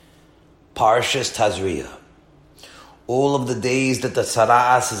Parshas Tazria. All of the days that the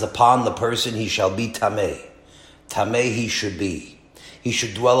tzara'as is upon the person, he shall be tameh. Tameh he should be. He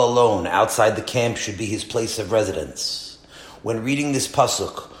should dwell alone. Outside the camp should be his place of residence. When reading this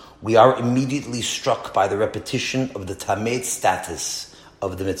pasuk, we are immediately struck by the repetition of the tameh status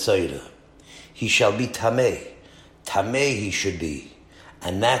of the Mitzayra. He shall be tameh. Tameh he should be.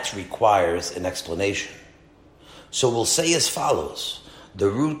 And that requires an explanation. So we'll say as follows. The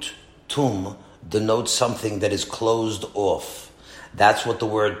root tum denotes something that is closed off. That's what the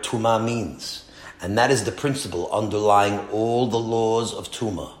word tuma means. And that is the principle underlying all the laws of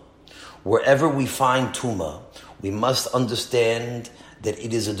tuma. Wherever we find tuma, we must understand that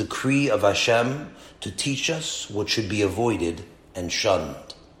it is a decree of Hashem to teach us what should be avoided and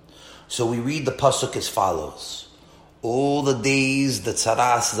shunned. So we read the pasuk as follows. All the days that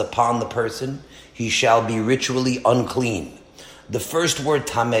tzara'as is upon the person, he shall be ritually unclean. The first word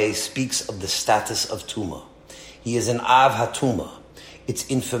tameh speaks of the status of tuma. He is an av hatuma. It's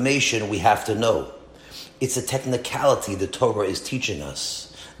information we have to know. It's a technicality the Torah is teaching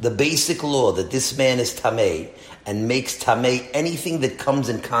us. The basic law that this man is tameh and makes tameh anything that comes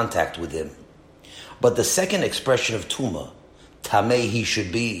in contact with him. But the second expression of tuma, tameh he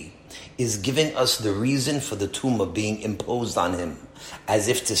should be, is giving us the reason for the tumah being imposed on him, as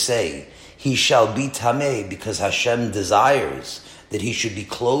if to say, he shall be tameh because Hashem desires that he should be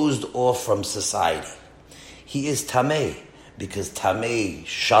closed off from society. He is tameh because tameh,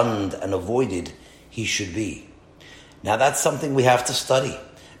 shunned and avoided, he should be. Now that's something we have to study,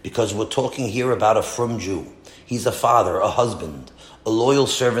 because we're talking here about a frum Jew. He's a father, a husband, a loyal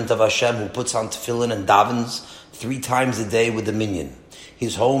servant of Hashem who puts on tefillin and davens 3 times a day with the minyan.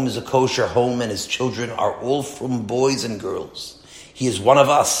 His home is a kosher home and his children are all from boys and girls. He is one of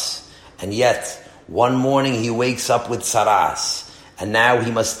us, and yet one morning he wakes up with tzara'as, and now he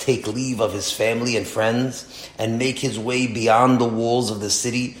must take leave of his family and friends and make his way beyond the walls of the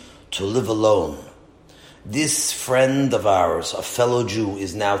city to live alone. This friend of ours, a fellow Jew,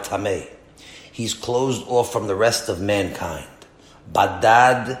 is now tameh. He's closed off from the rest of mankind.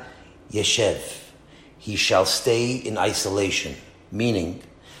 Badad yeshev. He shall stay in isolation. Meaning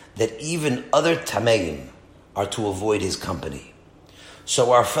that even other tameim are to avoid his company.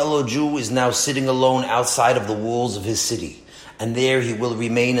 So our fellow Jew is now sitting alone outside of the walls of his city, and there he will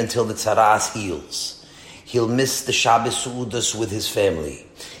remain until the tzara'as heals. He'll miss the Shabbos Su'udas with his family.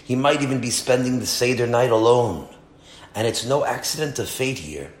 He might even be spending the Seder night alone. And it's no accident of fate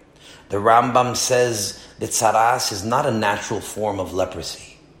here. The Rambam says that tzara'as is not a natural form of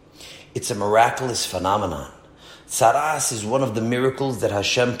leprosy. It's a miraculous phenomenon. Tzara'as is one of the miracles that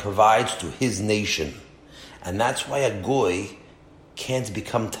Hashem provides to his nation. And that's why a goy can't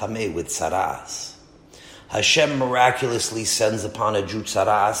become tameh with tzara'as. Hashem miraculously sends upon a Jew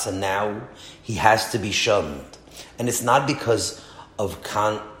tzara'as, and now he has to be shunned. And it's not because of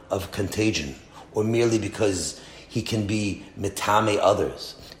contagion, or merely because he can be mitame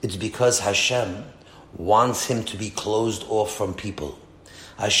others. It's because Hashem wants him to be closed off from people.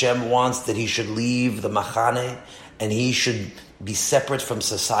 Hashem wants that he should leave the machane and he should be separate from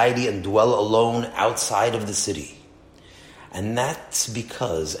society and dwell alone outside of the city. And that's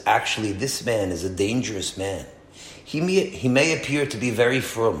because actually this man is a dangerous man. He may appear to be very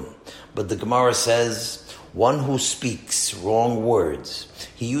frum, but the Gemara says one who speaks wrong words,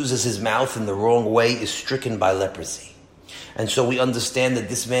 he uses his mouth in the wrong way, is stricken by leprosy. And so we understand that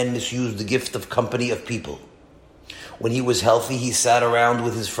this man misused the gift of company of people. When he was healthy, he sat around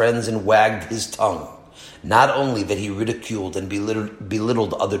with his friends and wagged his tongue. Not only that he ridiculed and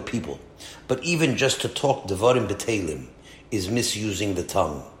belittled other people, but even just to talk devarim b'teilim is misusing the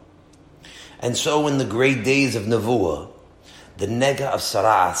tongue. And so in the great days of Nevuah, the Nega of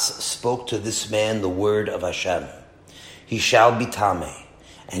Saras spoke to this man the word of Hashem. He shall be tameh,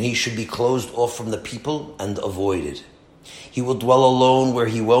 and he should be closed off from the people and avoided. He will dwell alone where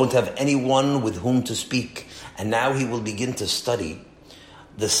he won't have anyone with whom to speak. And now he will begin to study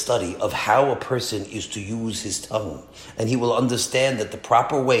the study of how a person is to use his tongue. And he will understand that the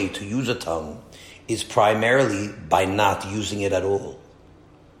proper way to use a tongue is primarily by not using it at all.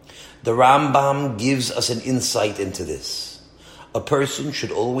 The Rambam gives us an insight into this. A person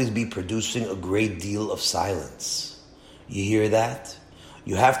should always be producing a great deal of silence. You hear that?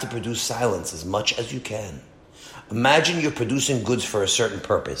 You have to produce silence as much as you can. Imagine you're producing goods for a certain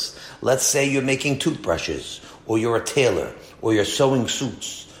purpose. Let's say you're making toothbrushes, or you're a tailor, or you're sewing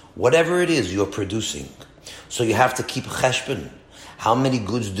suits. Whatever it is you're producing. So you have to keep cheshbon. How many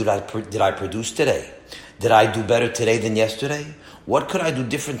goods did I produce today? Did I do better today than yesterday? What could I do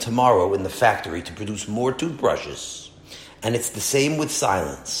different tomorrow in the factory to produce more toothbrushes? And it's the same with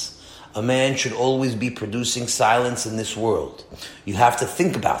silence. A man should always be producing silence in this world. You have to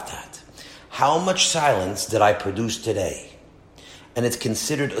think about that. How much silence did I produce today? And it's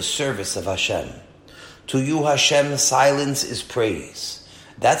considered a service of Hashem. To you, Hashem, silence is praise.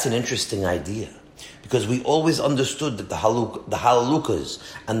 That's an interesting idea, because we always understood that the halalukas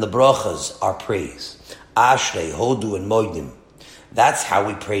and the brachas are praise. Ashrei, Hodu, and Moedim. That's how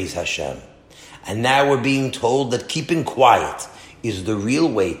we praise Hashem. And now we're being told that keeping quiet is the real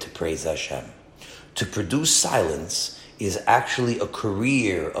way to praise Hashem. To produce silence is actually a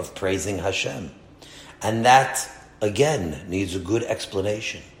career of praising Hashem. And that, again, needs a good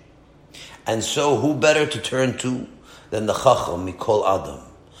explanation. And so, who better to turn to than the Chacham Mikol Adam?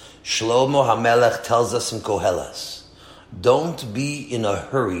 Shlomo HaMelech tells us in Koheles, don't be in a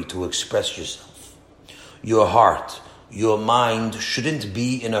hurry to express yourself. Your heart, your mind shouldn't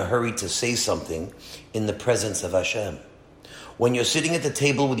be in a hurry to say something in the presence of Hashem. When you're sitting at the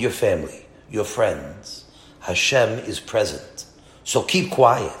table with your family, your friends, Hashem is present. So keep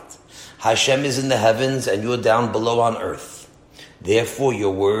quiet. Hashem is in the heavens and you're down below on earth. Therefore,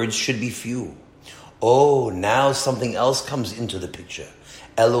 your words should be few. Oh, now something else comes into the picture.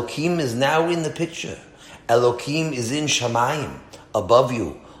 Elokim is now in the picture. Elokim is in Shamayim, above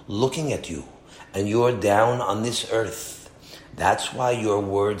you, looking at you, and you're down on this earth. That's why your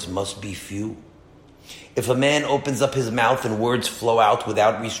words must be few. If a man opens up his mouth and words flow out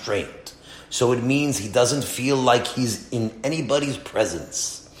without restraint, so it means he doesn't feel like he's in anybody's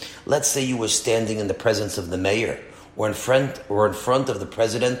presence. Let's say you were standing in the presence of the mayor, or in front of the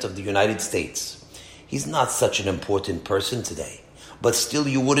President of the United States. He's not such an important person today, but still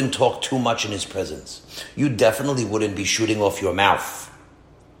you wouldn't talk too much in his presence. You definitely wouldn't be shooting off your mouth.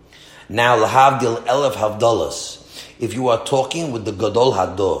 Now, lahavdil elef havdalas, if you are talking with the Gadol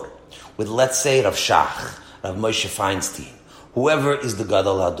Hador, with, let's say, Rav Shach, Rav Moshe Feinstein, whoever is the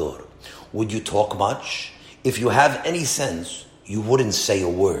Gadol Hador, would you talk much? If you have any sense, you wouldn't say a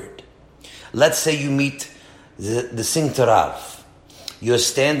word. Let's say you meet the Sinter Rav. You're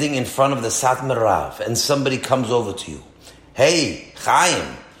standing in front of the Satmar Rav, and somebody comes over to you. Hey,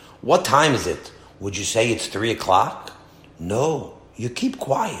 Chaim, what time is it? Would you say it's 3 o'clock? No, you keep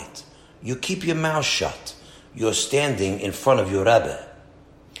quiet. You keep your mouth shut. You're standing in front of your Rebbe.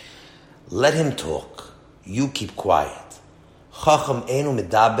 Let him talk. You keep quiet. Chacham enu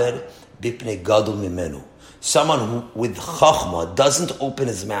medaber bipnei gadol mimenu. Someone with chachma doesn't open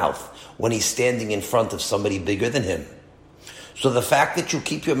his mouth when he's standing in front of somebody bigger than him. So the fact that you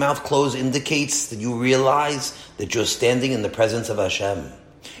keep your mouth closed indicates that you realize that you're standing in the presence of Hashem.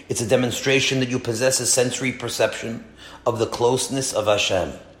 It's a demonstration that you possess a sensory perception of the closeness of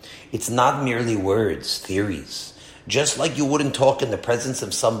Hashem. It's not merely words, theories. Just like you wouldn't talk in the presence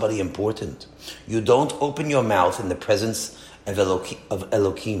of somebody important, you don't open your mouth in the presence of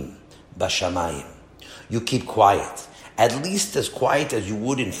Elokim, Bashamayim. You keep quiet, at least as quiet as you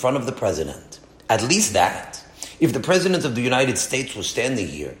would in front of the president. At least that. If the president of the United States was standing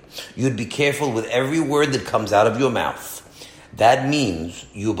here, you'd be careful with every word that comes out of your mouth. That means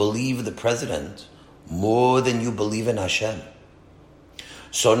you believe the president more than you believe in Hashem.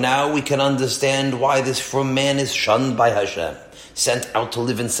 So now we can understand why this frum man is shunned by Hashem, sent out to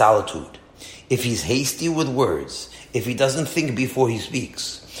live in solitude. If he's hasty with words, if he doesn't think before he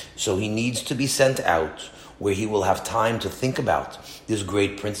speaks, so he needs to be sent out where he will have time to think about this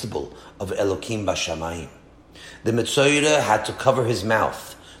great principle of Elokim Bashamayim. The Metzora had to cover his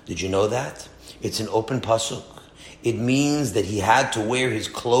mouth. Did you know that? It's an open pasuk. It means that he had to wear his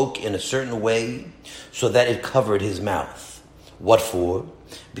cloak in a certain way so that it covered his mouth. What for?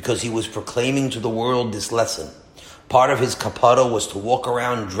 Because he was proclaiming to the world this lesson. Part of his kapara was to walk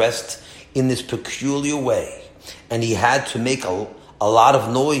around dressed in this peculiar way. And he had to make a lot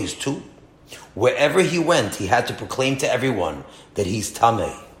of noise too. Wherever he went, he had to proclaim to everyone that he's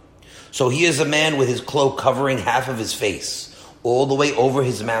tameh. So here's a man with his cloak covering half of his face, all the way over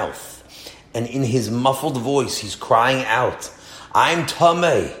his mouth. And in his muffled voice, he's crying out, I'm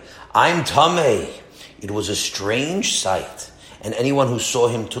tameh, I'm tameh. It was a strange sight. And anyone who saw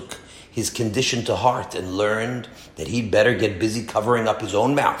him took his condition to heart and learned that he'd better get busy covering up his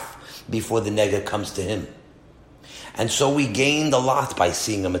own mouth before the nega comes to him. And so we gained a lot by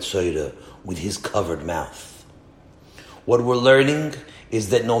seeing a Metzora with his covered mouth. What we're learning is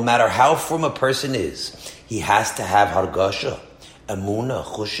that no matter how frum a person is, he has to have hargasha, emuna,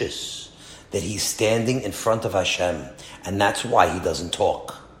 chushis, that he's standing in front of Hashem, and that's why he doesn't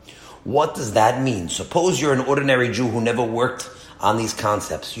talk. What does that mean? Suppose you're an ordinary Jew who never worked on these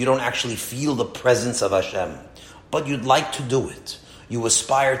concepts. You don't actually feel the presence of Hashem, but you'd like to do it. You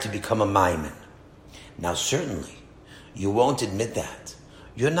aspire to become a maimin. Now certainly, you won't admit that.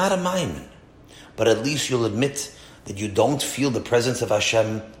 You're not a Maimon, but at least you'll admit that you don't feel the presence of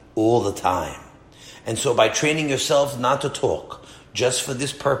Hashem all the time. And so by training yourself not to talk, just for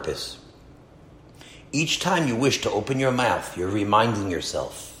this purpose, each time you wish to open your mouth, you're reminding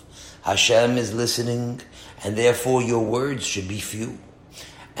yourself, Hashem is listening, and therefore your words should be few.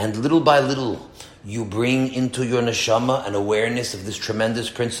 And little by little, you bring into your neshama an awareness of this tremendous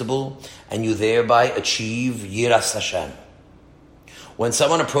principle, and you thereby achieve Yiras Hashem. When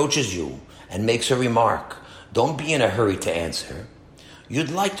someone approaches you and makes a remark, don't be in a hurry to answer. You'd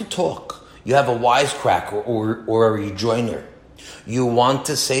like to talk. You have a wisecrack or a rejoinder. You want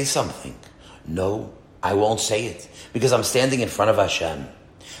to say something. No, I won't say it because I'm standing in front of Hashem.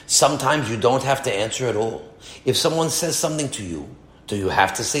 Sometimes you don't have to answer at all. If someone says something to you, do you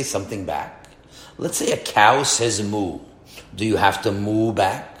have to say something back? Let's say a cow says moo. Do you have to moo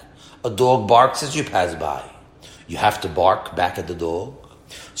back? A dog barks as you pass by. You have to bark back at the dog.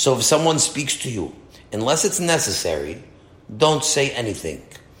 So if someone speaks to you, unless it's necessary, don't say anything.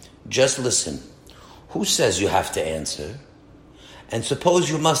 Just listen. Who says you have to answer? And suppose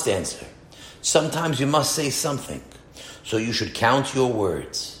you must answer. Sometimes you must say something. So you should count your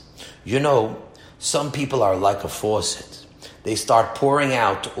words. You know, some people are like a faucet. They start pouring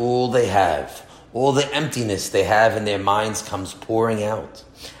out all they have. All the emptiness they have in their minds comes pouring out.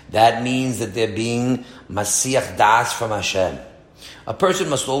 That means that they're being Masiach Das from Hashem. A person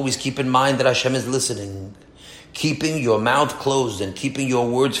must always keep in mind that Hashem is listening. Keeping your mouth closed and keeping your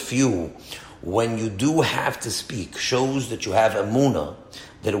words few when you do have to speak shows that you have emunah,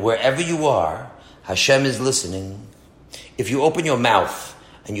 that wherever you are, Hashem is listening. If you open your mouth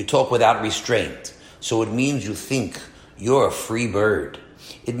and you talk without restraint, so it means you think you're a free bird.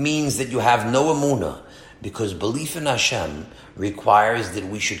 It means that you have no emunah, because belief in Hashem requires that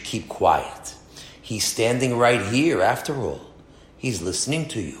we should keep quiet. He's standing right here after all. He's listening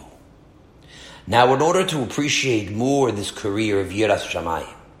to you. Now, in order to appreciate more this career of Yiras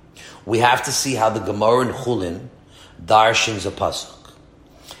Shamayim, we have to see how the Gemara in Chulin darshins a pasuk.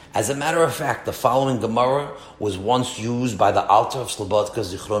 As a matter of fact, the following Gemara was once used by the Alter of Slobodka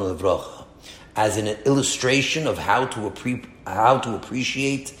Zichron Levrocha as an illustration of how to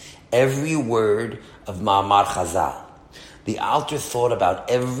appreciate every word of Ma'amar Chazal. The Alter thought about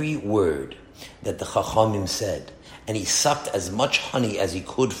every word that the Chachamim said, and he sucked as much honey as he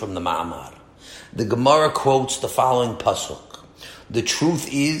could from the Ma'amar. The Gemara quotes the following pasuk: the truth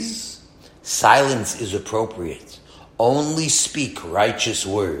is, silence is appropriate. Only speak righteous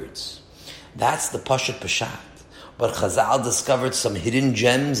words. That's the Pashat Pashat. But Chazal discovered some hidden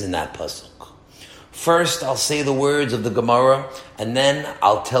gems in that pasuk. First, I'll say the words of the Gemara, and then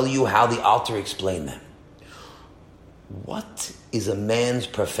I'll tell you how the Alter explained them. What is a man's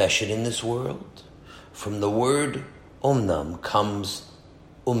profession in this world? From the word umnam comes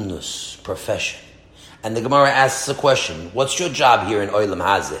umnus, profession. And the Gemara asks a question: what's your job here in Olam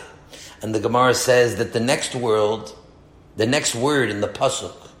Hazeh? And the Gemara says that the next word in the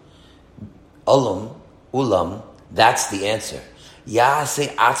pasuk, ulam, that's the answer.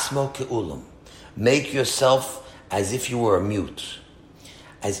 Ya'aseh atzmo ke'ulam. Make yourself as if you were a mute,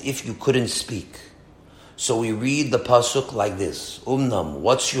 as if you couldn't speak. So we read the pasuk like this: umnam,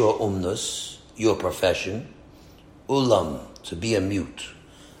 what's your umnus, your profession? Ulam, to be a mute.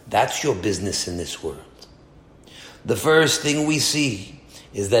 That's your business in this world. The first thing we see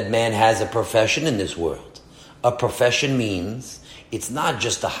is that man has a profession in this world. A profession means it's not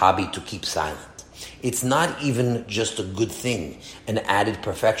just a hobby to keep silent. It's not even just a good thing, an added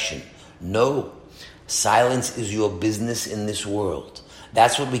perfection. No, silence is your business in this world.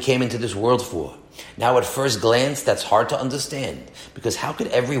 That's what we came into this world for. Now, at first glance, that's hard to understand, because how could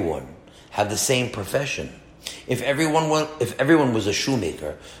everyone have the same profession? If everyone was a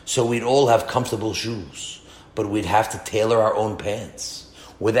shoemaker, so we'd all have comfortable shoes, but we'd have to tailor our own pants.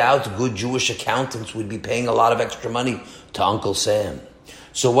 Without good Jewish accountants, we'd be paying a lot of extra money to Uncle Sam.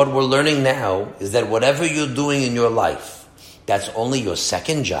 So what we're learning now is that whatever you're doing in your life, that's only your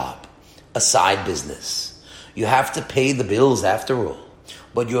second job, a side business. You have to pay the bills after all.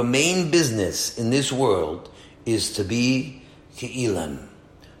 But your main business in this world is to be ke'ilan,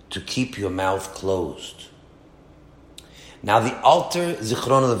 to keep your mouth closed. Now the Alter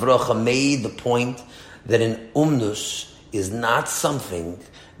Zichron Levrocha made the point that an umnus is not something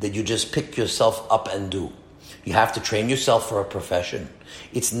that you just pick yourself up and do. You have to train yourself for a profession.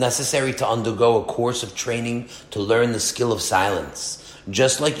 It's necessary to undergo a course of training to learn the skill of silence,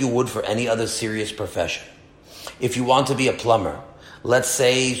 just like you would for any other serious profession. If you want to be a plumber, let's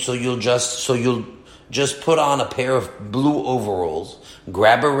say, so you'll just put on a pair of blue overalls,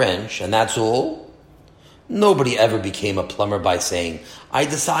 grab a wrench, and that's all? Nobody ever became a plumber by saying, I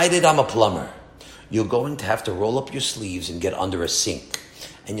decided I'm a plumber. You're going to have to roll up your sleeves and get under a sink.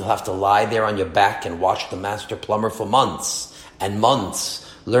 And you'll have to lie there on your back and watch the master plumber for months and months,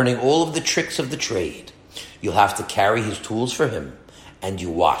 learning all of the tricks of the trade. You'll have to carry his tools for him, and you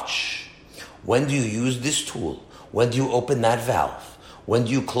watch. When do you use this tool? When do you open that valve? When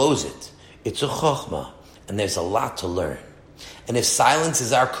do you close it? It's a chokhmah, and there's a lot to learn. And if silence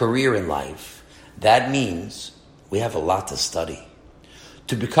is our career in life, that means we have a lot to study.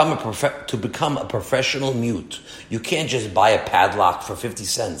 To become a professional mute, you can't just buy a padlock for 50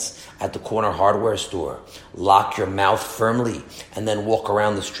 cents at the corner hardware store, lock your mouth firmly, and then walk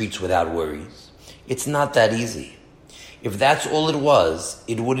around the streets without worries. It's not that easy. If that's all it was,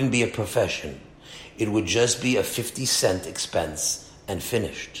 it wouldn't be a profession. It would just be a 50-cent expense and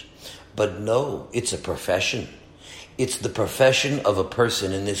finished. But no, it's a profession. It's the profession of a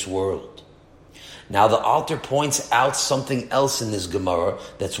person in this world. Now the Alter points out something else in this Gemara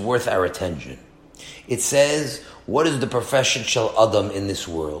that's worth our attention. It says, what is the profession shel Adam in this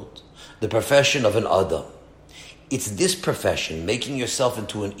world? The profession of an Adam. It's this profession, making yourself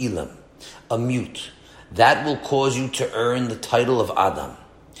into an Ilam, a mute, that will cause you to earn the title of Adam.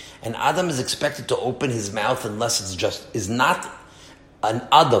 And Adam is expected to open his mouth unless an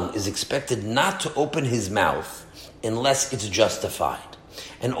Adam is expected not to open his mouth unless it's justified.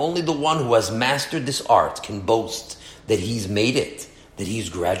 And only the one who has mastered this art can boast that he's made it, that he's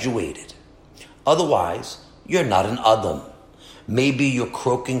graduated. Otherwise, you're not an Adam. Maybe you're a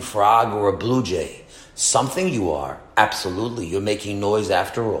croaking frog or a blue jay. Something you are, absolutely. You're making noise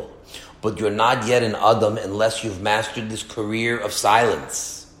after all. But you're not yet an Adam unless you've mastered this career of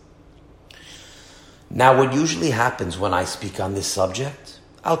silence. Now, what usually happens when I speak on this subject,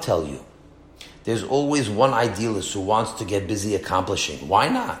 I'll tell you. There's always one idealist who wants to get busy accomplishing. Why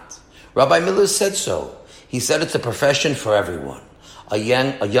not? Rabbi Miller said so. He said it's a profession for everyone. A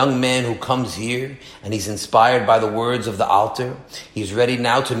young man who comes here and he's inspired by the words of the Alter, he's ready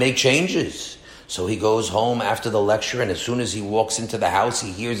now to make changes. So he goes home after the lecture, and as soon as he walks into the house,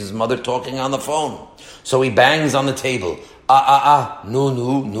 he hears his mother talking on the phone. So he bangs on the table.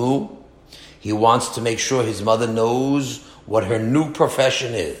 No. He wants to make sure his mother knows what her new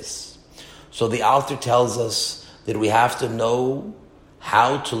profession is. So the Alter tells us that we have to know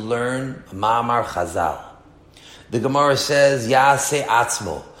how to learn Ma'amar Chazal. The Gemara says, Ya'aseh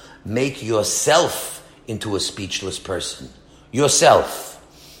atzmo, make yourself into a speechless person. Yourself.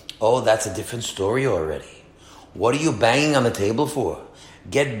 Oh, that's a different story already. What are you banging on the table for?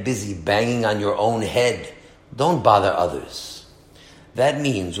 Get busy banging on your own head. Don't bother others. That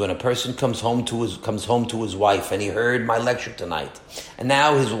means when a person comes home to his wife and he heard my lecture tonight, and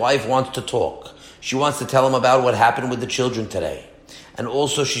now his wife wants to talk. She wants to tell him about what happened with the children today. And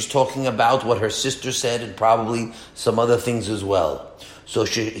also she's talking about what her sister said and probably some other things as well. So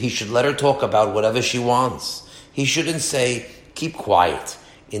he should let her talk about whatever she wants. He shouldn't say, keep quiet.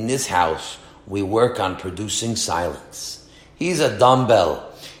 In this house, we work on producing silence. He's a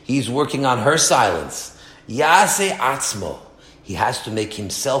dumbbell. He's working on her silence. Ya'aseh atzmo. He has to make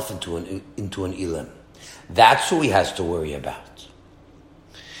himself into an Ilam. That's who he has to worry about.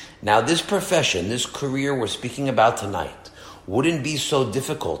 Now this profession, this career we're speaking about tonight, wouldn't be so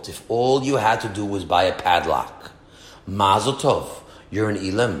difficult if all you had to do was buy a padlock. Mazel tov, you're an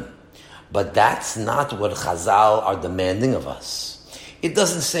Ilam. But that's not what Chazal are demanding of us. It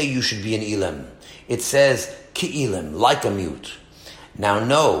doesn't say you should be an Ilam. It says ki Ilam, like a mute. Now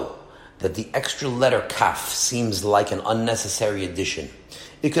know that the extra letter kaf seems like an unnecessary addition.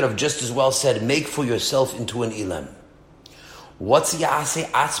 It could have just as well said, make for yourself into an Ilam. What's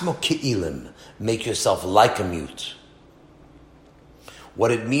Ya'aseh atzmo ki Ilam? Make yourself like a mute. What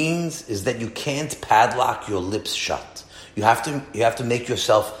it means is that you can't padlock your lips shut. You have to make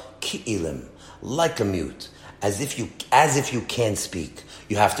yourself ki Ilam, like a mute, as if you can't speak.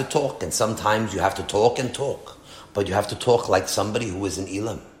 You have to talk, and sometimes you have to talk and talk, but you have to talk like somebody who is an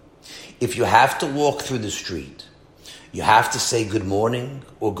Ilam. If you have to walk through the street, you have to say good morning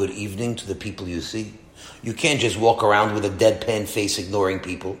or good evening to the people you see. You can't just walk around with a deadpan face ignoring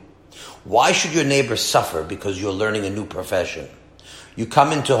people. Why should your neighbor suffer because you're learning a new profession? You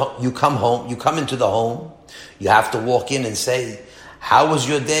come into the home, you have to walk in and say, how was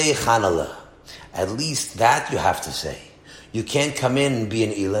your day, Chanallah? At least that you have to say. You can't come in and be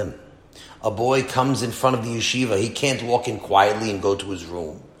an Ilim. A boy comes in front of the yeshiva, he can't walk in quietly and go to his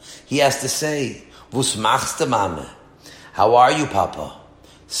room. He has to say, Vus machste mame? How are you, Papa?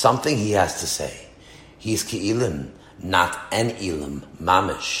 Something he has to say. He's ki Ilim, not an Ilim,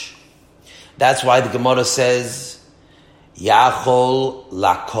 mamish. That's why the Gemara says, Yachol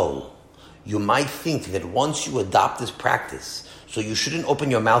lakol. You might think that once you adopt this practice, so you shouldn't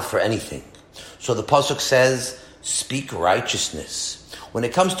open your mouth for anything. So the pasuk says, speak righteousness. When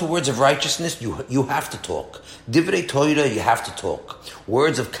it comes to words of righteousness, you have to talk. Divrei Torah, you have to talk.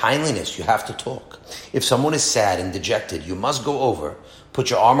 Words of kindliness, you have to talk. If someone is sad and dejected, you must go over, put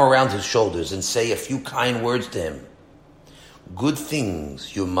your arm around his shoulders and say a few kind words to him. Good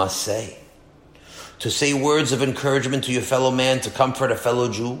things you must say. To say words of encouragement to your fellow man, to comfort a fellow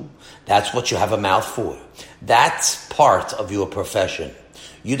Jew, that's what you have a mouth for. That's part of your profession.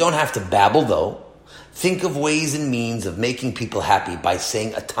 You don't have to babble though. Think of ways and means of making people happy by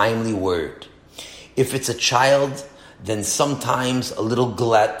saying a timely word. If it's a child, then sometimes a little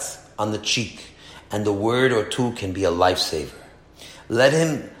glut on the cheek and a word or two can be a lifesaver. Let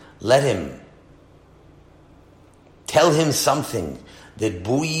him tell him something that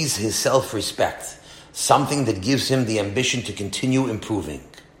buoys his self-respect, something that gives him the ambition to continue improving.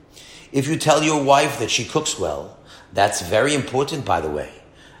 If you tell your wife that she cooks well, that's very important, by the way.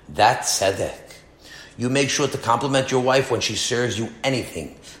 That's tzedek. You make sure to compliment your wife when she serves you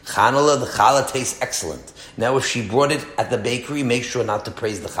anything. Chanala, the challah tastes excellent. Now if she brought it at the bakery, make sure not to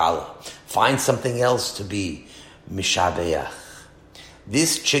praise the challah. Find something else to be mishabeach.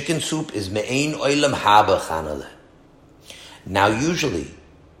 This chicken soup is me'ein oilam haba chanala. Now usually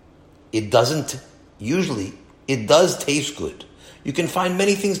it does taste good. You can find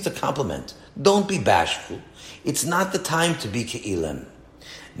many things to compliment. Don't be bashful. It's not the time to be ke'ilim.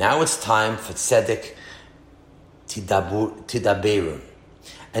 Now it's time for tzedek tidaberun.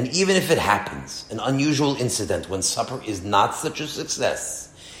 And even if it happens, an unusual incident when supper is not such a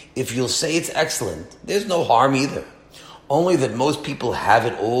success, if you'll say it's excellent, there's no harm either. Only that most people have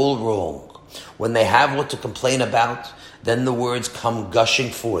it all wrong. When they have what to complain about, then the words come gushing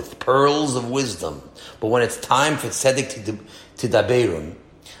forth, pearls of wisdom. But when it's time for tzedek tidaberun,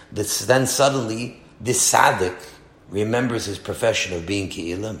 then suddenly this tzaddik remembers his profession of being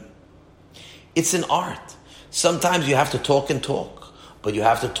ke'ilim. It's an art. Sometimes you have to talk and talk, but you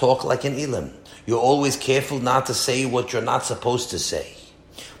have to talk like an ilim. You're always careful not to say what you're not supposed to say.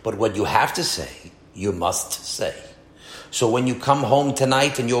 But what you have to say, you must say. So when you come home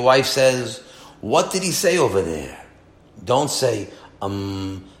tonight and your wife says, what did he say over there? Don't say,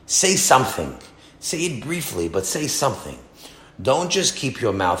 say something. Say it briefly, but say something. Don't just keep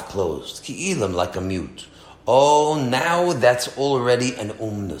your mouth closed. Ke'ilim like a mute. Oh, now that's already an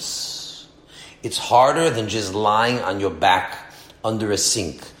umnus. It's harder than just lying on your back under a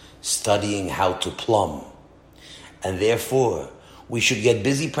sink, studying how to plumb. And therefore, we should get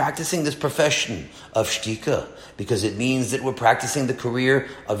busy practicing this profession of shtika, because it means that we're practicing the career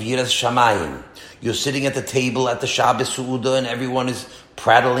of Yiras Shamayim. You're sitting at the table at the Shabbos Su'udah and everyone is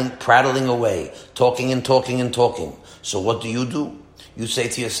prattling away, talking and talking and talking. So what do? You say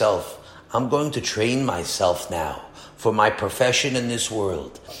to yourself, I'm going to train myself now for my profession in this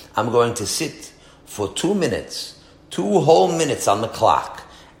world. I'm going to sit for 2 minutes, 2 whole minutes on the clock,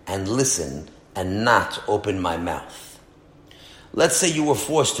 and listen and not open my mouth. Let's say you were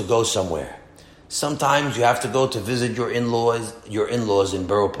forced to go somewhere. Sometimes you have to go to visit your in-laws in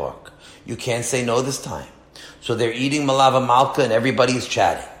Borough Park. You can't say no this time. So they're eating malava malka and everybody's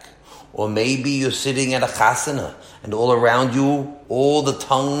chatting. Or maybe you're sitting at a chasana and all around you, all the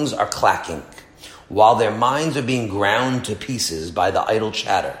tongues are clacking, while their minds are being ground to pieces by the idle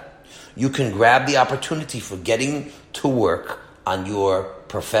chatter. You can grab the opportunity for getting to work on your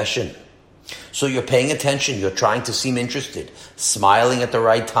profession. So you're paying attention, you're trying to seem interested, smiling at the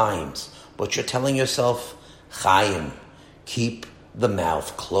right times, but you're telling yourself, Chaim, keep the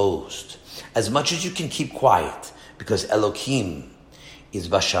mouth closed. As much as you can keep quiet, because Elokim is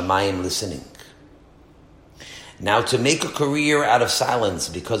Bashamayim listening. Now to make a career out of silence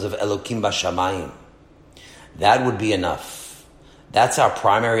because of Elokim Bashamayim, that would be enough. That's our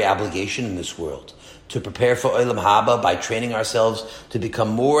primary obligation in this world, to prepare for Olam Haba by training ourselves to become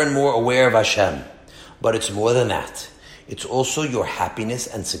more and more aware of Hashem. But it's more than that. It's also your happiness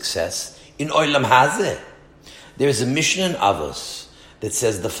and success in Olam Hazeh. There's a Mishnah in Avos that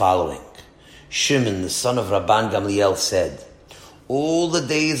says the following. Shimon, the son of Rabban Gamliel, said, all the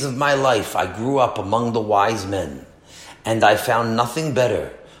days of my life I grew up among the wise men, and I found nothing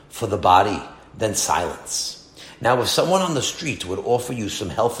better for the body than silence. Now, if someone on the street would offer you some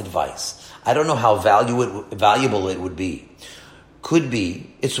health advice, I don't know how valuable it would be. Could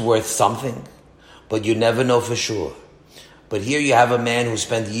be, it's worth something, but you never know for sure. But here you have a man who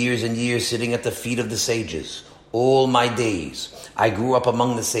spent years and years sitting at the feet of the sages. All my days, I grew up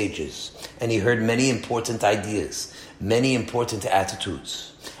among the sages, and he heard many important ideas, many important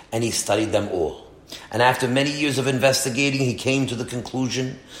attitudes, and he studied them all. And after many years of investigating, he came to the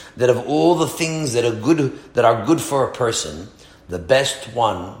conclusion that of all the things that are good for a person, the best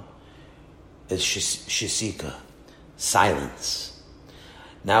one is shisika, silence.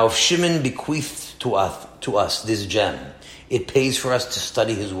 Now, if Shimon bequeathed to us this gem, it pays for us to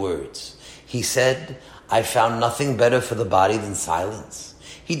study his words. He said, I found nothing better for the body than silence.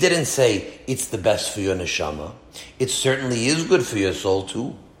 He didn't say, it's the best for your neshama. It certainly is good for your soul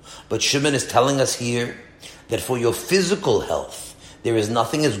too. But Shimon is telling us here that for your physical health, there is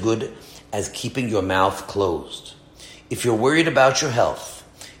nothing as good as keeping your mouth closed. If you're worried about your health,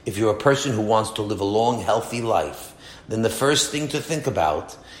 if you're a person who wants to live a long, healthy life, then the first thing to think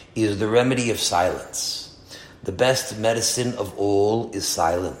about is the remedy of silence. The best medicine of all is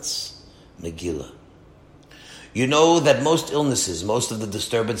silence. Megillah. You know that most illnesses, most of the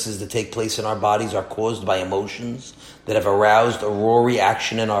disturbances that take place in our bodies are caused by emotions that have aroused a raw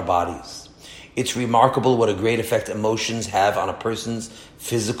reaction in our bodies. It's remarkable what a great effect emotions have on a person's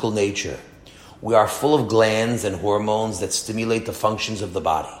physical nature. We are full of glands and hormones that stimulate the functions of the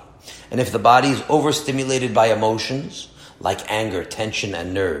body. And if the body is overstimulated by emotions, like anger, tension,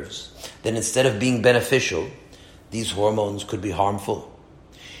 and nerves, then instead of being beneficial, these hormones could be harmful.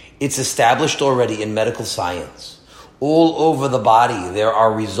 It's established already in medical science. All over the body, there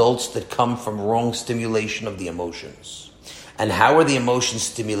are results that come from wrong stimulation of the emotions. And how are the emotions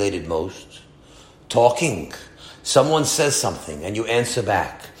stimulated most? Talking. Someone says something and you answer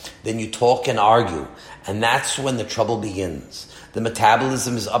back. Then you talk and argue. And that's when the trouble begins. The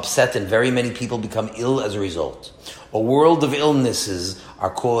metabolism is upset and very many people become ill as a result. A world of illnesses are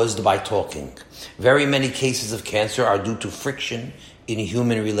caused by talking. Very many cases of cancer are due to friction in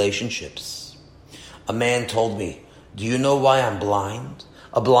human relationships. A man told me, do you know why I'm blind?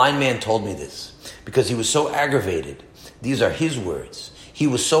 A blind man told me this because he was so aggravated. These are his words. He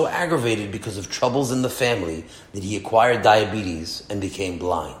was so aggravated because of troubles in the family that he acquired diabetes and became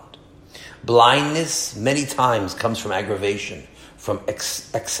blind. Blindness many times comes from aggravation, from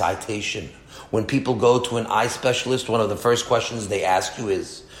excitation. When people go to an eye specialist, one of the first questions they ask you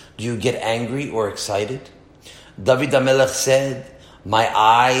is, do you get angry or excited? David HaMelech said, my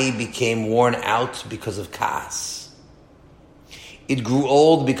eye became worn out because of Kaas. It grew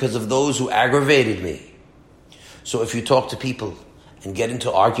old because of those who aggravated me. So if you talk to people and get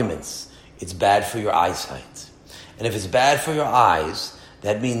into arguments, it's bad for your eyesight. And if it's bad for your eyes,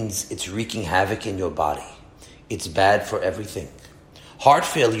 that means it's wreaking havoc in your body. It's bad for everything. Heart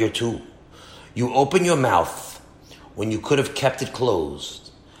failure too. You open your mouth when you could have kept it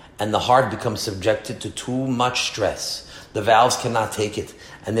closed, and the heart becomes subjected to too much stress. The valves cannot take it,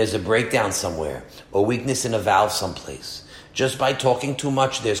 and there's a breakdown somewhere, or weakness in a valve someplace. Just by talking too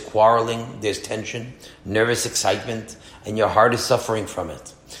much, there's quarreling, there's tension, nervous excitement, and your heart is suffering from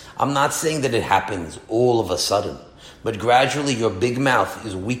it. I'm not saying that it happens all of a sudden, but gradually your big mouth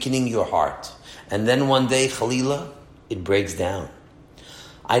is weakening your heart. And then one day, Khalila, it breaks down.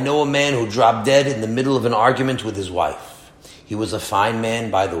 I know a man who dropped dead in the middle of an argument with his wife. He was a fine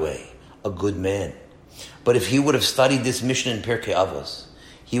man, by the way, a good man. But if he would have studied this mission in Pirkei Avos,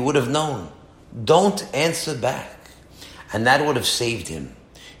 he would have known, don't answer back. And that would have saved him.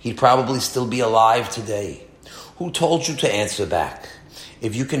 He'd probably still be alive today. Who told you to answer back?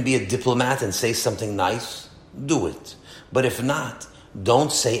 If you can be a diplomat and say something nice, do it. But if not,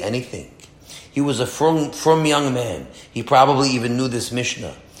 don't say anything. He was a frum young man. He probably even knew this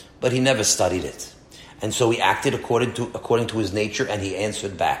Mishnah, but he never studied it. And so he acted according to his nature, and he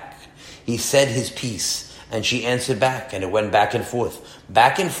answered back. He said his piece, and she answered back, and it went back and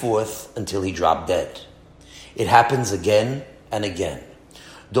forth until he dropped dead. It happens again and again.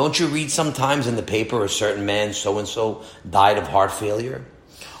 Don't you read sometimes in the paper a certain man so-and-so died of heart failure?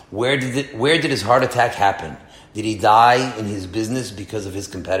 Where did his heart attack happen? Did he die in his business because of his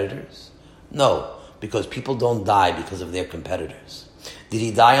competitors? No, because people don't die because of their competitors. Did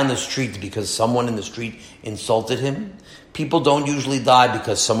he die on the street because someone in the street insulted him? People don't usually die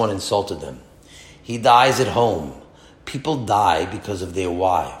because someone insulted them. He dies at home. People die because of their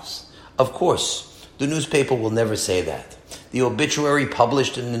wives. Of course, the newspaper will never say that. The obituary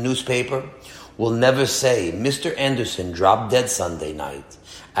published in the newspaper will never say, Mr. Anderson dropped dead Sunday night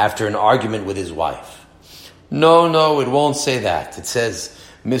after an argument with his wife. No, it won't say that. It says,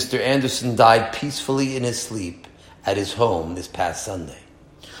 Mr. Anderson died peacefully in his sleep at his home this past Sunday.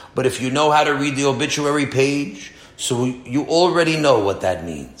 But if you know how to read the obituary page, so you already know what that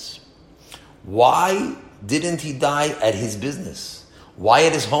means. Why didn't he die at his business? Why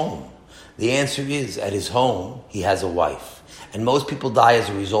at his home? The answer is, at his home, he has a wife. And most people die as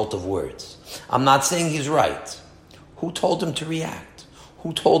a result of words. I'm not saying he's right. Who told him to react?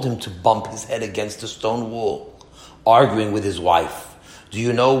 Who told him to bump his head against a stone wall, arguing with his wife? Do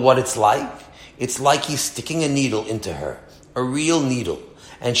you know what it's like? It's like he's sticking a needle into her, a real needle,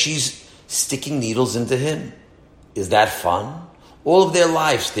 and she's sticking needles into him. Is that fun? All of their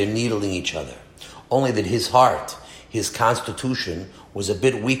lives they're needling each other, only that his heart, his constitution, was a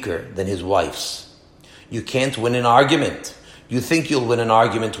bit weaker than his wife's. You can't win an argument. You think you'll win an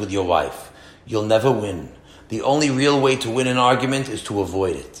argument with your wife. You'll never win. The only real way to win an argument is to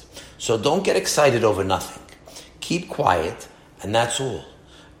avoid it. So don't get excited over nothing. Keep quiet, and that's all.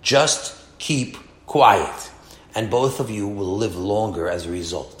 Just keep quiet, and both of you will live longer as a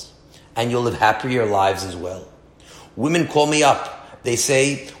result. And you'll live happier lives as well. Women call me up. They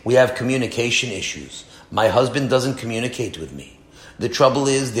say, we have communication issues. My husband doesn't communicate with me. The trouble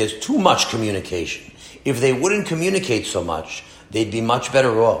is, there's too much communication. If they wouldn't communicate so much, they'd be much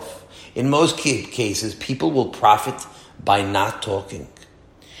better off. In most cases, people will profit by not talking.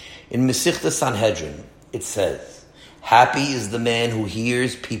 In Mesichta Sanhedrin, it says, happy is the man who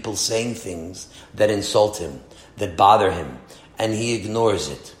hears people saying things that insult him, that bother him, and he ignores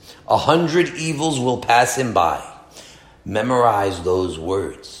it. 100 evils will pass him by. Memorize those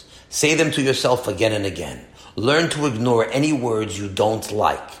words. Say them to yourself again and again. Learn to ignore any words you don't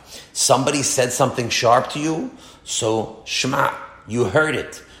like. Somebody said something sharp to you, so shema, you heard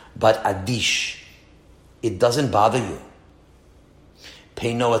it, but adish, it doesn't bother you.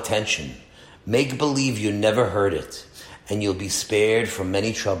 Pay no attention. Make believe you never heard it, and you'll be spared from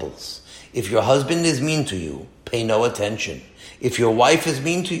many troubles. If your husband is mean to you, pay no attention. If your wife is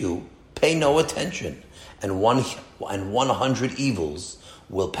mean to you, pay no attention. And 100 evils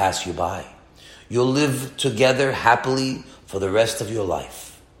will pass you by. You'll live together happily for the rest of your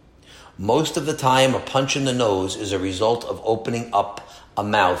life. Most of the time, a punch in the nose is a result of opening up a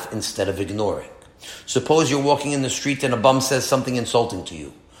mouth instead of ignoring. Suppose you're walking in the street and a bum says something insulting to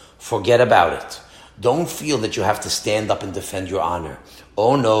you. Forget about it. Don't feel that you have to stand up and defend your honor.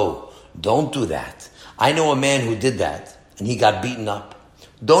 Oh no, don't do that. I know a man who did that, and he got beaten up.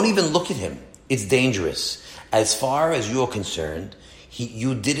 Don't even look at him. It's dangerous. As far as you're concerned,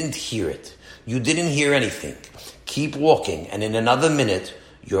 you didn't hear it. You didn't hear anything. Keep walking, and in another minute,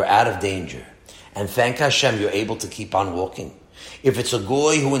 you're out of danger. And thank Hashem you're able to keep on walking. If it's a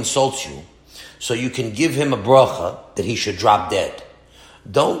goy who insults you, so you can give him a bracha that he should drop dead.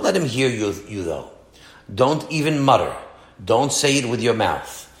 Don't let him hear you though. Don't even mutter. Don't say it with your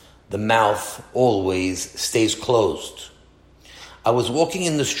mouth. The mouth always stays closed. I was walking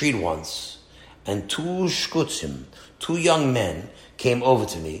in the street once, and two shkutzim, two young men, came over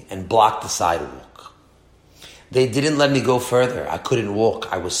to me and blocked the sidewalk. They didn't let me go further. I couldn't walk.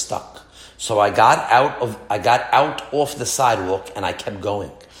 I was stuck. So I got out off the sidewalk and I kept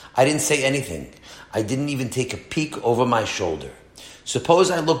going. I didn't say anything. I didn't even take a peek over my shoulder.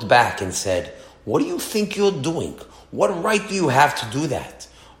 Suppose I looked back and said, what do you think you're doing? What right do you have to do that?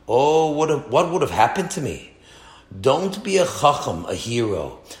 Oh, what would have happened to me? Don't be a chacham, a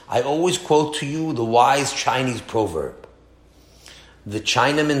hero. I always quote to you the wise Chinese proverb. The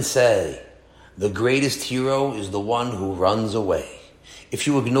Chinamen say, the greatest hero is the one who runs away. If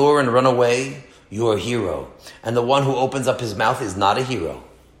you ignore and run away, you're a hero. And the one who opens up his mouth is not a hero.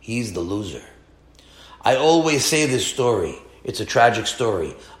 He's the loser. I always say this story. It's a tragic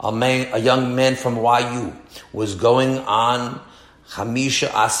story. A young man from YU was going on Chamisha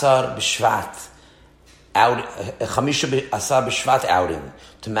Asar B'Shvat outing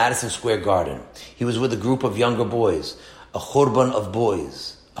to Madison Square Garden. He was with a group of younger boys, a churban of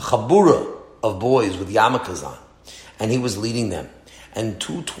boys, a chabura of boys with yarmulkes on, and he was leading them. And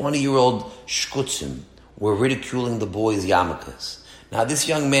two 20-year-old shkutzim were ridiculing the boys' yarmulkes. Now this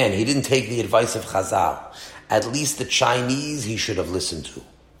young man, he didn't take the advice of Chazal. At least the Chinese he should have listened to.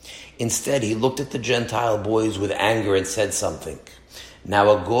 Instead, he looked at the Gentile boys with anger and said something. Now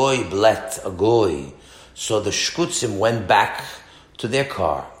a goy blet a goy. So the shkutzim went back to their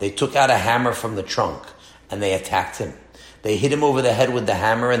car. They took out a hammer from the trunk and they attacked him. They hit him over the head with the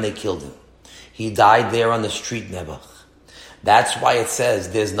hammer and they killed him. He died there on the street Nebuch. That's why it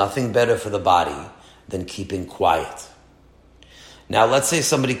says there's nothing better for the body than keeping quiet. Now let's say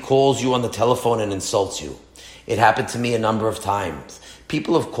somebody calls you on the telephone and insults you. It happened to me a number of times.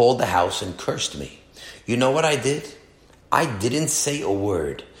 People have called the house and cursed me. You know what I did? I didn't say a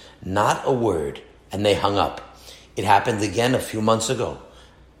word, not a word, and they hung up. It happened again a few months ago.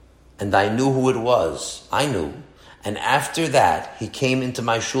 And I knew who it was. I knew. And after that, he came into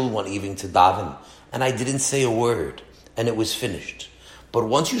my shul one evening to daven, and I didn't say a word, and it was finished. But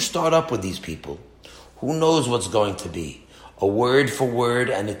once you start up with these people, who knows what's going to be? A word for word,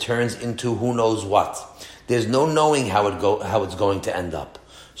 and it turns into who knows what. There's no knowing how it's going to end up.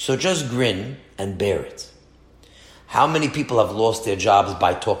 So just grin and bear it. How many people have lost their jobs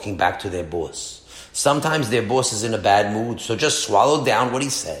by talking back to their boss? Sometimes their boss is in a bad mood, so just swallow down what he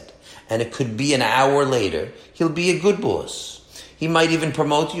said. And it could be an hour later, he'll be a good boss. He might even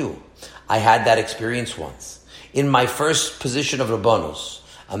promote you. I had that experience once. In my first position of Rabbanos,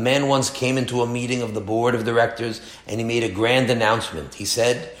 a man once came into a meeting of the board of directors and he made a grand announcement. He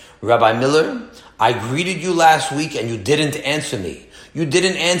said, Rabbi Miller, I greeted you last week and you didn't answer me. You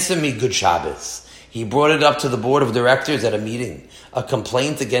didn't answer me, good Shabbos. He brought it up to the board of directors at a meeting, a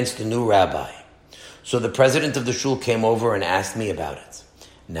complaint against the new rabbi. So the president of the shul came over and asked me about it.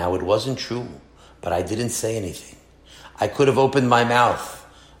 Now it wasn't true, but I didn't say anything. I could have opened my mouth,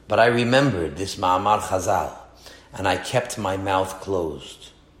 but I remembered this Ma'amar Chazal, and I kept my mouth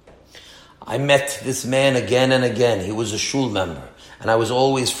closed. I met this man again and again. He was a shul member, and I was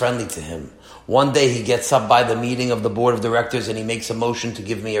always friendly to him. One day he gets up by the meeting of the board of directors and he makes a motion to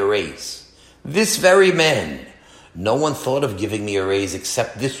give me a raise. This very man. No one thought of giving me a raise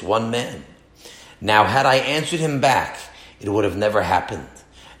except this one man. Now, had I answered him back, it would have never happened.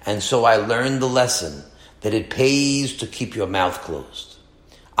 And so I learned the lesson that it pays to keep your mouth closed.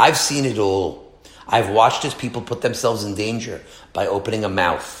 I've seen it all. I've watched as people put themselves in danger by opening a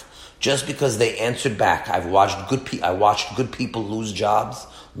mouth. Just because they answered back, I watched good people lose jobs,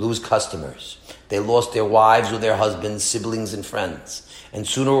 lose customers. They lost their wives or their husbands, siblings, and friends. And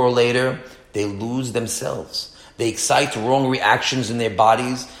sooner or later, they lose themselves. They excite wrong reactions in their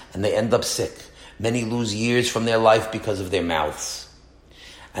bodies and they end up sick. Many lose years from their life because of their mouths.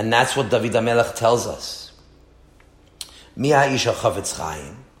 And that's what David HaMelech tells us. Mi ha'isha chavetz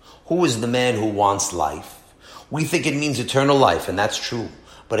chaim. Who is the man who wants life? We think it means eternal life, and that's true.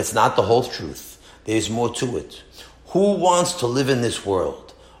 But it's not the whole truth. There's more to it. Who wants to live in this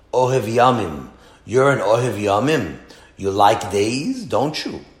world? Ohev Yamim. You're an Ohev Yamim. You like days, don't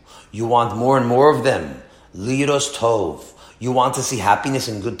you? You want more and more of them. Liros Tov. You want to see happiness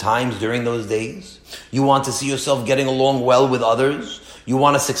and good times during those days? You want to see yourself getting along well with others? You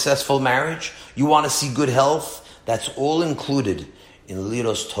want a successful marriage? You want to see good health? That's all included in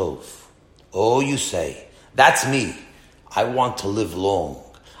Liros Tov. Oh, you say, that's me. I want to live long.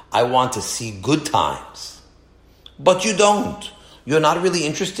 I want to see good times. But you don't. You're not really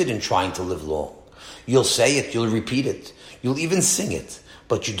interested in trying to live long. You'll say it, you'll repeat it, you'll even sing it,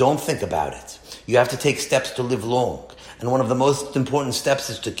 but you don't think about it. You have to take steps to live long. And one of the most important steps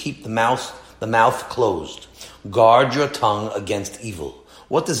is to keep the mouth closed. Guard your tongue against evil.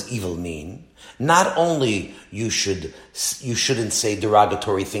 What does evil mean? Not only you shouldn't say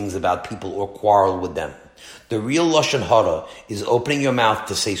derogatory things about people or quarrel with them. The real Lashon Hara is opening your mouth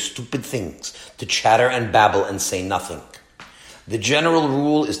to say stupid things, to chatter and babble and say nothing. The general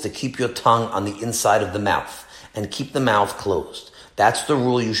rule is to keep your tongue on the inside of the mouth and keep the mouth closed. That's the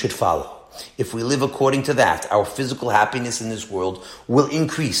rule you should follow. If we live according to that, our physical happiness in this world will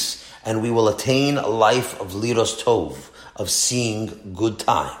increase and we will attain a life of liros tov, of seeing good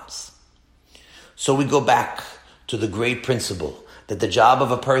times. So we go back to the great principle that the job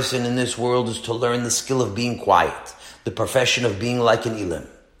of a person in this world is to learn the skill of being quiet, the profession of being like an Elam.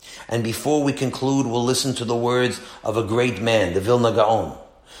 And before we conclude, we'll listen to the words of a great man, the Vilna Gaon.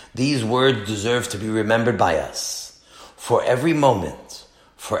 These words deserve to be remembered by us. For every moment,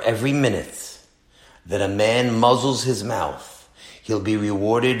 for every minute that a man muzzles his mouth, he'll be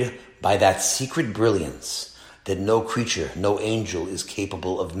rewarded by that secret brilliance that no creature, no angel is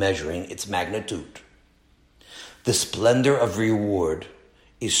capable of measuring its magnitude. The splendor of reward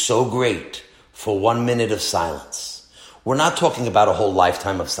is so great for 1 minute of silence. We're not talking about a whole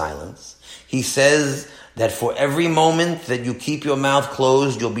lifetime of silence. He says that for every moment that you keep your mouth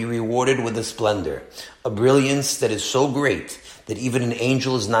closed, you'll be rewarded with a splendor, a brilliance that is so great that even an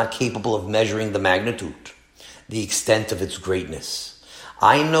angel is not capable of measuring the magnitude, the extent of its greatness.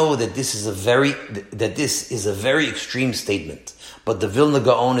 I know that this is a very extreme statement, but the Vilna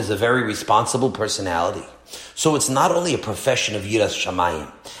Gaon is a very responsible personality. So it's not only a profession of Yiras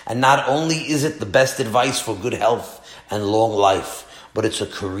Shamayim, and not only is it the best advice for good health and long life, but it's a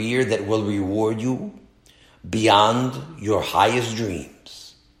career that will reward you beyond your highest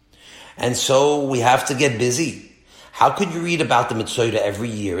dreams. And so we have to get busy. How could you read about the Mitzvah every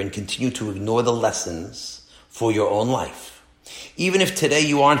year and continue to ignore the lessons for your own life? Even if today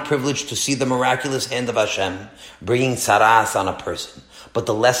you aren't privileged to see the miraculous hand of Hashem bringing tzaras on a person, but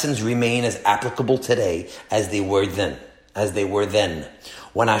the lessons remain as applicable today as they were then.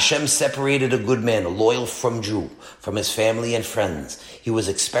 When Hashem separated a good man, loyal from Jew, from his family and friends, he was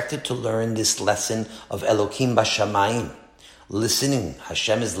expected to learn this lesson of Elokim Bashamayim. Listening.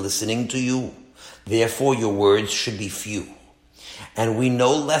 Hashem is listening to you. Therefore, your words should be few. And we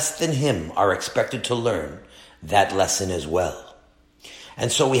no less than him are expected to learn that lesson as well.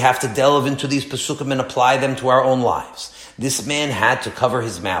 And so we have to delve into these Pesukim and apply them to our own lives. This man had to cover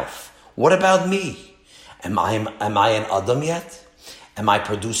his mouth. What about me? Am I an Adam yet? Am I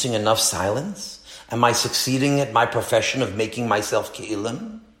producing enough silence? Am I succeeding at my profession of making myself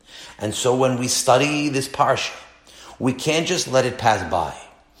Ke'ilim? And so when we study this parsha, we can't just let it pass by.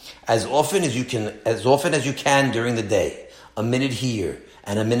 As often as you can during the day, a minute here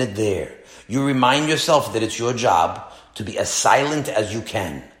and a minute there, you remind yourself that it's your job to be as silent as you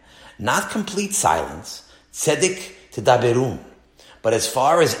can. Not complete silence, tzedek tedaberun. But as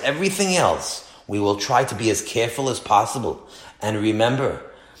far as everything else, we will try to be as careful as possible. And remember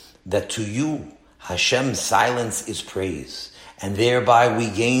that to you, Hashem's silence is praise. And thereby we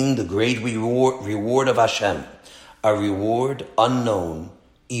gain the great reward of Hashem, a reward unknown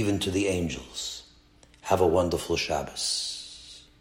even to the angels. Have a wonderful Shabbos.